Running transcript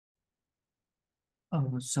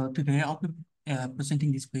So today I'll be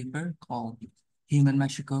presenting this paper called Human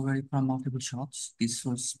Mesh Recovery from Multiple Shots. This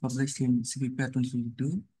was published in CVPR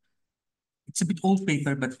 2022. It's a bit old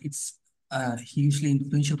paper, but it's a hugely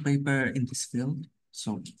influential paper in this field.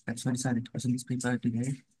 So that's why I decided to present this paper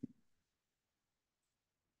today.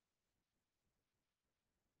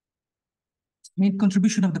 Main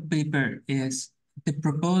contribution of the paper is they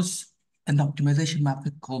propose an optimization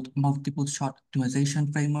method called multiple shot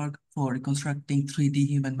optimization framework for reconstructing 3D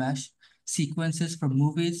human mesh sequences from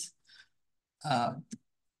movies. Uh,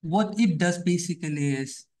 what it does basically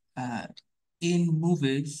is in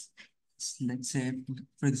movies, let's say,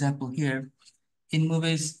 for example, here, in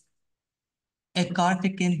movies, a character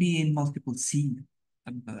can be in multiple scenes.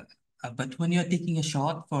 But when you're taking a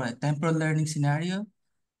shot for a temporal learning scenario,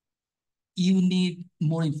 you need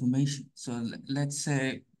more information. So let's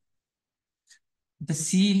say the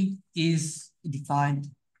scene is defined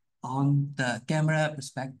on the camera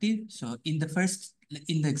perspective. So in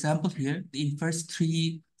the example here, in first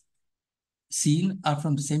three scene are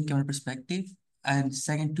from the same camera perspective, and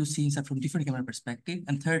second two scenes are from different camera perspective,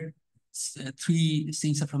 and third three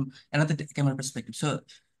scenes are from another camera perspective. So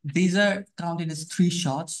these are counted as three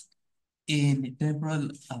shots in temporal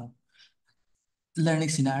learning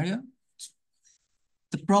scenario.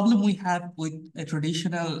 The problem we have with a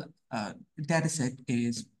traditional data set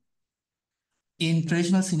is in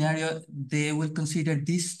traditional scenario, they will consider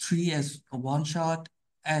these three as a one shot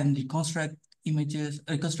and reconstruct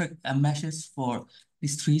meshes for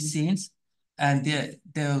these three scenes. And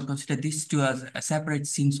they'll consider these two as a separate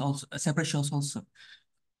scenes also, separate shots also.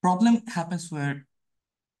 Problem happens when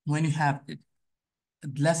you have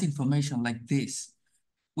less information like this,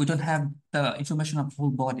 we don't have the information of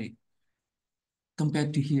whole body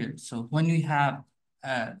compared to here. So when we have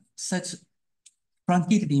such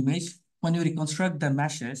truncated image, when you reconstruct the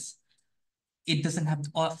meshes, it doesn't have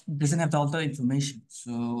all the information.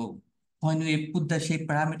 So when we put the shape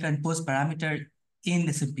parameter and pose parameter in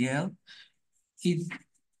the SMPL, it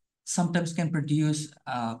sometimes can produce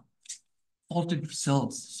altered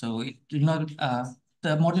results. So it will not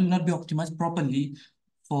the model will not be optimized properly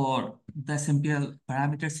for the SMPL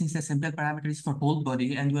parameter. Since the SMPL parameter is for whole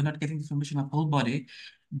body and you are not getting information of whole body,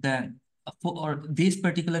 then for these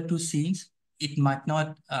particular two scenes, it might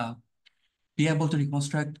not be able to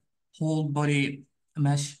reconstruct whole body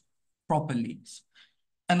mesh properly.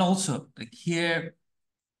 And also, like here,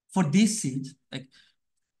 for these scenes, like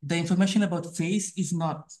the information about face is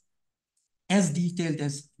not as detailed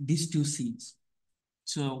as these two scenes.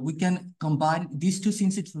 So we can combine these two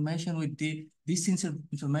scenes information with these scenes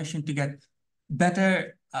information to get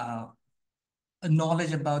better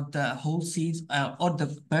knowledge about the whole scenes or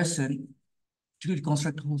the person to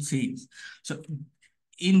reconstruct whole scenes. So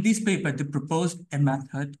in this paper, they proposed a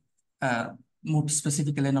method, more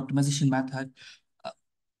specifically an optimization method,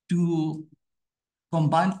 to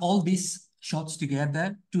combine all these shots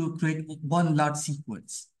together to create one large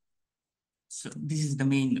sequence. So this is the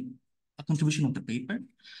main contribution of the paper.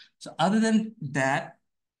 So other than that,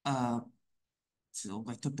 so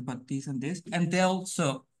I talked about this and this, and they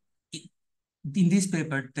also, in this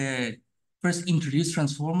paper, they first introduced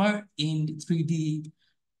transformer in 3D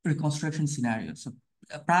reconstruction scenarios. So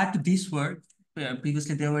prior to this work,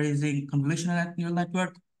 previously they were using convolutional neural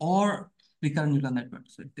network or recurrent neural network.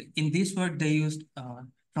 So in this work, they used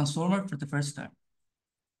transformer for the first time.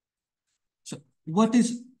 So what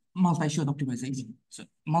is multi-shot optimization? So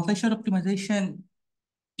multi-shot optimization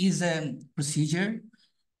is a procedure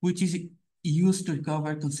which is used to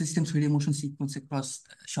recover consistent 3D motion sequence across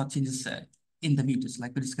shot changes in the videos,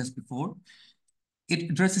 like we discussed before.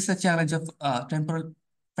 It addresses the challenge of temporal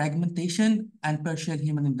fragmentation and partial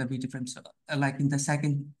human in the video frames, like in the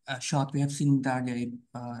second shot we have seen in the earlier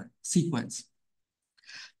sequence.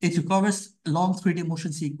 It recovers long 3D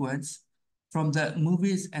motion sequence from the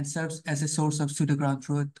movies and serves as a source of pseudo-ground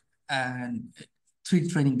truth and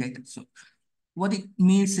 3D training data. So what it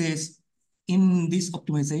means is in this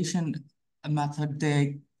optimization method,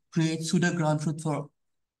 they create pseudo-ground truth for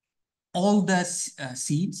all the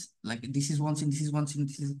scenes, like this is one scene, this is one scene,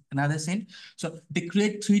 this is another scene. So they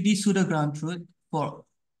create 3D pseudo-ground truth for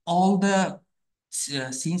all the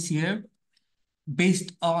scenes here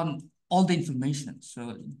based on all the information.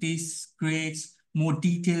 So this creates more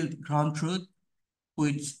detailed ground truth,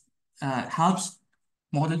 which helps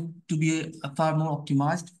model to be far more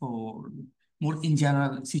optimized for more in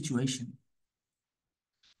general situation.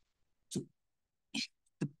 So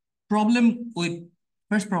the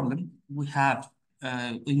first problem we have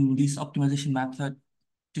in this optimization method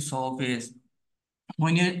to solve is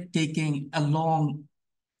when you're taking a long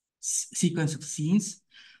sequence of scenes,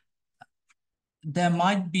 there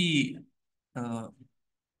might be uh,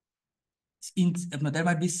 there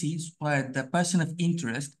might be scenes where the person of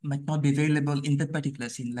interest might not be available in that particular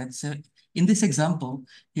scene. Let's say in this example,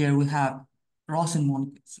 here we have Ross and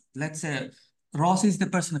Monica. So let's say Ross is the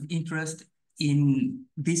person of interest in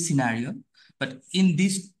this scenario, but in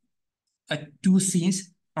these two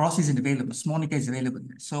scenes, Ross isn't available, Monica is available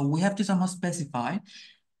here. So we have to somehow specify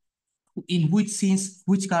in which scenes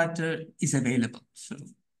which character is available. So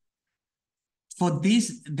for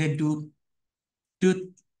this, they do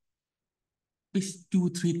these two,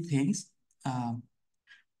 three things.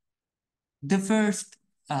 The first,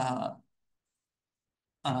 uh,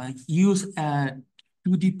 use a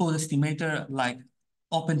 2D pose estimator like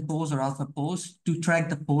open pose or alpha pose to track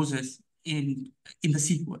the poses in the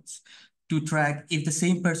sequence, to track if the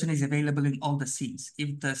same person is available in all the scenes.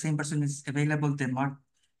 If the same person is available, they mark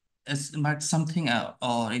something out,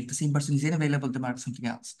 or if the same person is unavailable, they mark something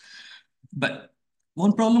else. But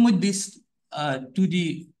one problem with this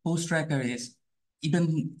 2D pose tracker is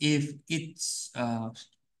even if it's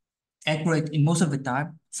accurate in most of the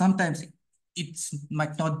time, sometimes it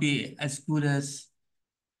might not be as good as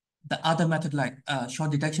the other method like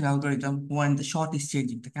shot detection algorithm when the shot is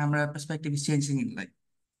changing, the camera perspective is changing, like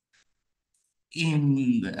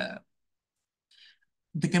in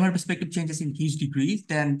the camera perspective changes in huge degrees,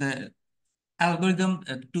 then the algorithm,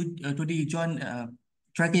 2D joint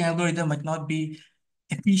tracking algorithm might not be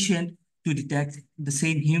efficient to detect the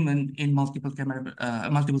same human in multiple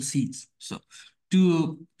scenes. So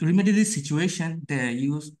to remedy this situation, they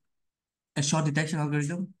use a shot detection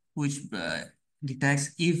algorithm, which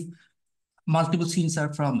detects if multiple scenes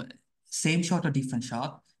are from same shot or different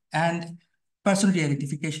shot, and personality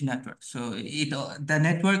identification network. So the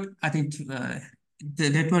network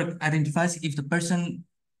identifies if the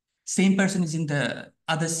same person is in the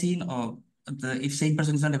other scene, or if same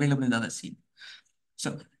person is not available in the other scene.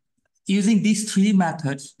 So using these three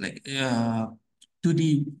methods, like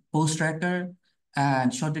 2D pose tracker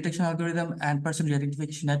and shot detection algorithm and personality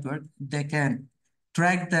identification network, they can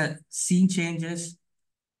track the scene changes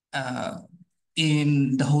uh,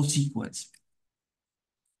 in the whole sequence.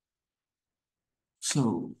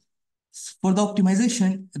 So for the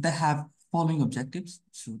optimization, they have following objectives.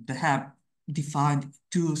 So they have defined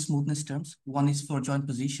two smoothness terms. One is for joint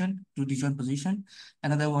position, 2D joint position.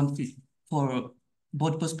 Another one for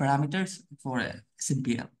body pose parameters for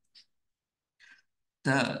CVPR.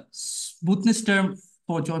 The smoothness term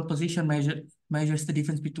for joint position measures the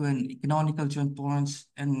difference between canonical joint points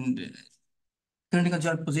and canonical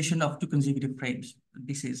joint position of two consecutive frames.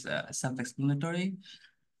 This is self-explanatory.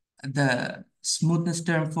 The smoothness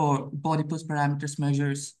term for body pose parameters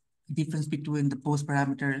measures difference between the pose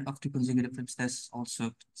parameter of two consecutive frames. That's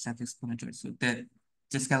also self-explanatory. So that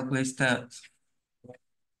just calculates the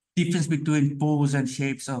difference between pose and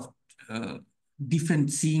shapes of uh,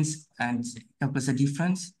 different scenes and calculates the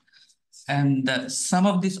difference. And some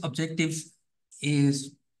of these objectives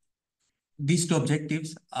is these two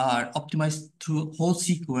objectives are optimized through whole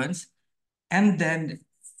sequence. And then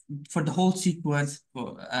for the whole sequence,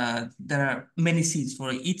 there are many scenes.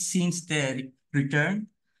 For each scenes, they return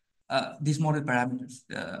these model parameters,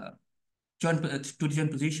 to the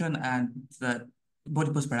joint position and the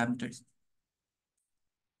body pose parameters.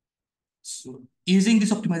 So using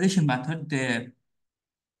this optimization method, they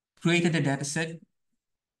created a data set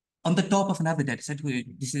on the top of another data set.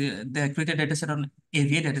 They created a data set on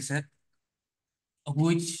AVA data set,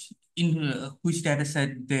 which data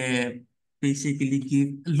set they basically give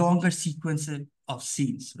longer sequences of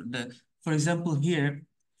scenes. For example, here,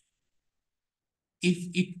 if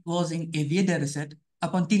it was in AVA data set,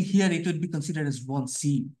 up until here, it would be considered as one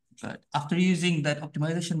scene. But after using that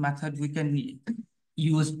optimization method, we can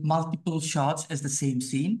use multiple shots as the same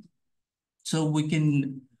scene. So we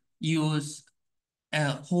can use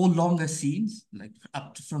a whole longer scenes, like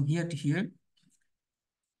from here to here,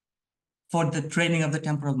 for the training of the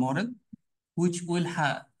temporal model, which will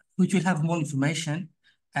have more information,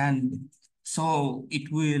 and so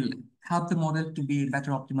it will help the model to be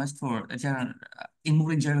better optimized for a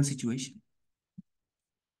general situation.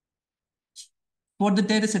 For the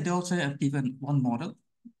data set, they also have given one model.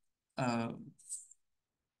 Uh,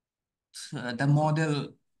 the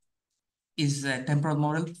model is a temporal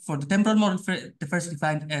model. For the temporal model, they first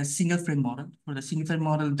defined a single frame model. For the single frame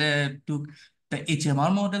model, they took the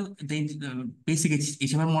HMR model, the basic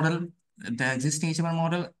HMR model, the existing HMR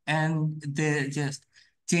model, and they just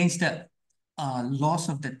changed the loss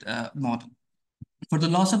of that model. For the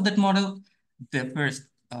loss of that model, they first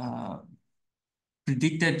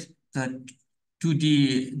predicted the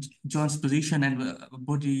 2D joint's position and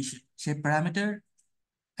body shape parameter,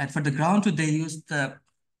 And for the ground truth, they used the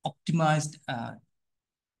optimized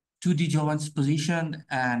 2D Jovan's position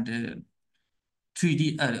and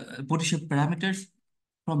 3D body shape parameters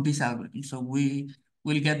from this algorithm. So we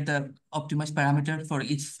will get the optimized parameter for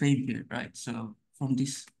each frame here, right? So from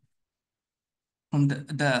the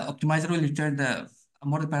optimizer will return the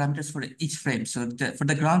model parameters for each frame. So for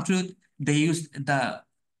the ground truth, they used the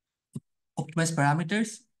optimized parameters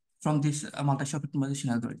from this multi-shot optimization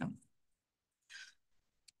algorithm.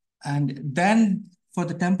 And then for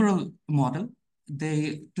the temporal model,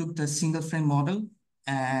 they took the single frame model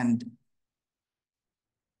and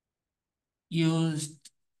used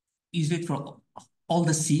it for all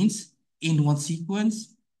the scenes in one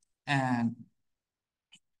sequence and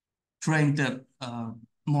trained the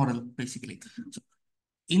model basically. So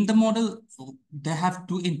in the model, they have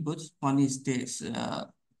two inputs. One is this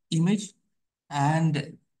image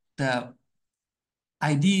and the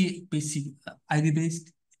ID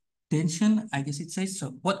based tension, I guess it says.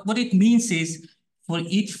 So what it means is for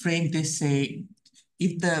each frame, they say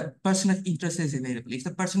if the person of interest is available. If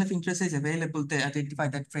the person of interest is available, they identify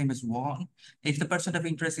that frame as one. If the person of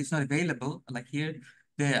interest is not available, like here,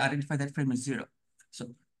 they identify that frame as zero. So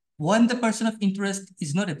when the person of interest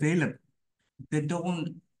is not available, they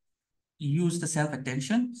don't use the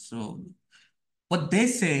self-attention. So what they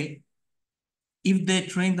say, if they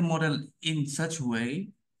train the model in such a way,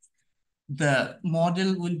 the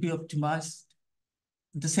model will be optimized.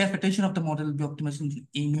 The self-attention of the model will be optimized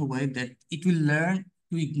in a way that it will learn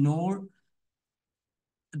to ignore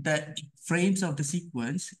the frames of the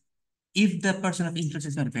sequence if the person of interest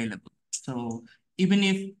is not available. So even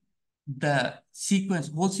if the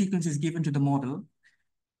whole sequence is given to the model,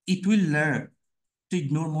 it will learn to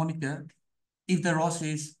ignore Monica if Ross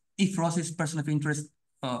is person of interest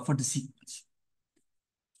for the sequence.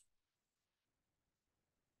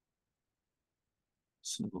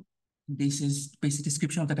 So this is basic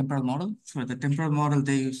description of the temporal model. For the temporal model,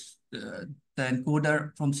 they use the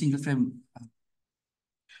encoder from single frame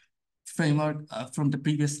framework from the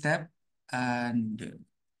previous step, and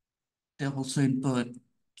they also input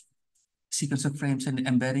sequence of frames and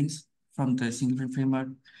embeddings from the single frame framework.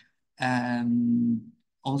 And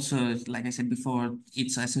also, like I said before,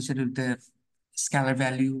 it's associated with the scalar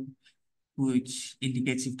value, which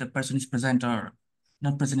indicates if the person is present or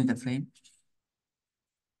not present in the frame.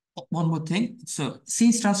 One more thing. So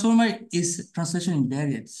since transformer is translation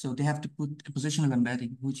invariant, so they have to put a positional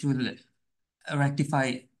embedding, which will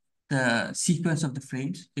rectify the sequence of the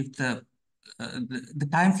frames if the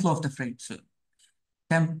time flow of the frame. So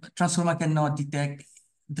transformer cannot detect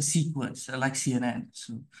the sequence like CNN.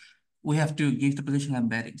 So we have to give the positional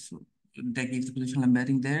embedding. So they give the positional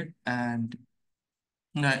embedding there. And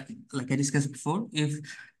like I discussed before, if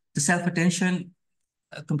the self-attention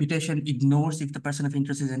computation ignores if the person of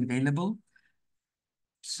interest is available,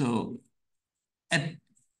 so at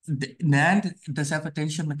the end, the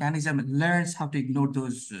self-attention mechanism learns how to ignore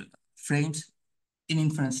those frames in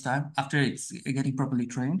inference time after it's getting properly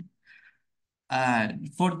trained.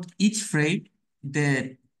 For each frame,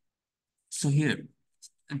 so here,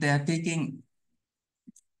 they are taking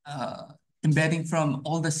embedding from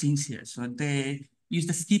all the scenes here. So they use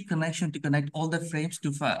the skip connection to connect all the frames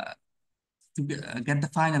to get the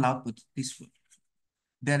final output.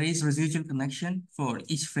 There is residual connection for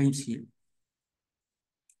each frames here.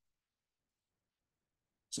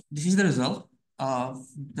 So this is the result of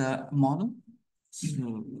the model.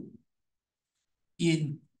 So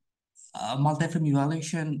in multi-frame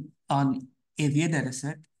evaluation on AVA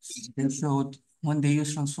dataset, they showed when they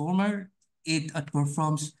use transformer, it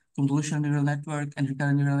outperforms convolutional neural network and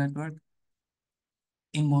recurrent neural network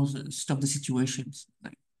in most of the situations.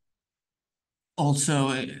 Like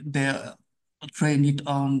also, they trained it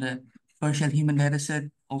on the partial human dataset.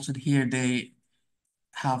 Also here, they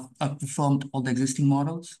have outperformed all the existing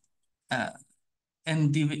models.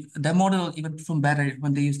 And the model even perform better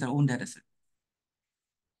when they use their own dataset.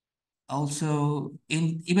 Also,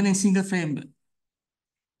 even in single frame,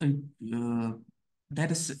 uh, that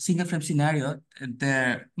is single frame scenario,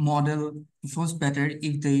 their model performs better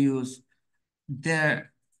if they use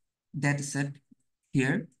their dataset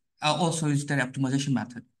here. Also use their optimization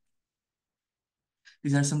method.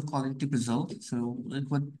 These are some qualitative results. So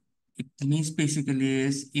what it means basically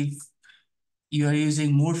is if you are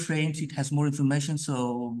using more frames, it has more information.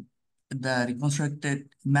 So the reconstructed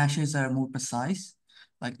meshes are more precise,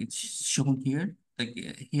 like it's shown here. Like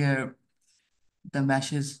here, the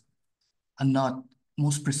meshes are not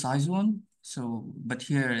most precise one. So, but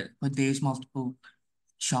here, when there is multiple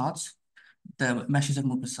shots, the meshes are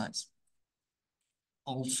more precise.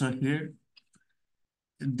 Also here,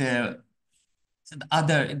 the the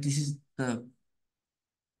other, this is the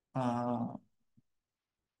uh,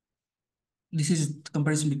 this is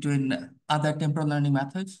comparison between other temporal learning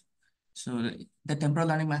methods. So the temporal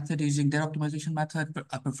learning method using their optimization method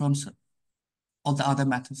performs all the other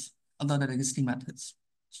methods, all the other existing methods.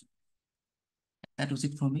 So that was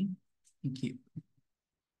it for me. Thank you.